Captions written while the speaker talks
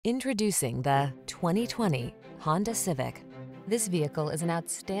Introducing the 2020 Honda Civic. This vehicle is an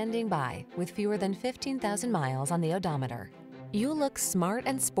outstanding buy with fewer than 15,000 miles on the odometer. You look smart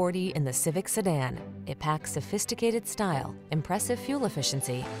and sporty in the Civic sedan. It packs sophisticated style, impressive fuel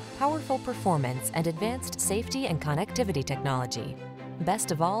efficiency, powerful performance, and advanced safety and connectivity technology.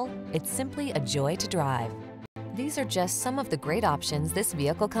 Best of all, it's simply a joy to drive. These are just some of the great options this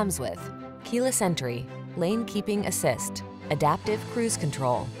vehicle comes with: keyless entry, lane keeping assist, adaptive cruise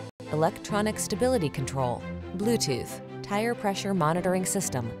control, electronic stability control, Bluetooth, tire pressure monitoring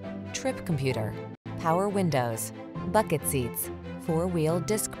system, trip computer, power windows, bucket seats, four-wheel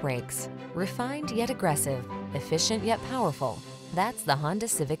disc brakes. Refined yet aggressive, efficient yet powerful. That's the Honda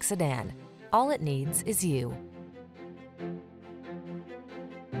Civic sedan. All it needs is you.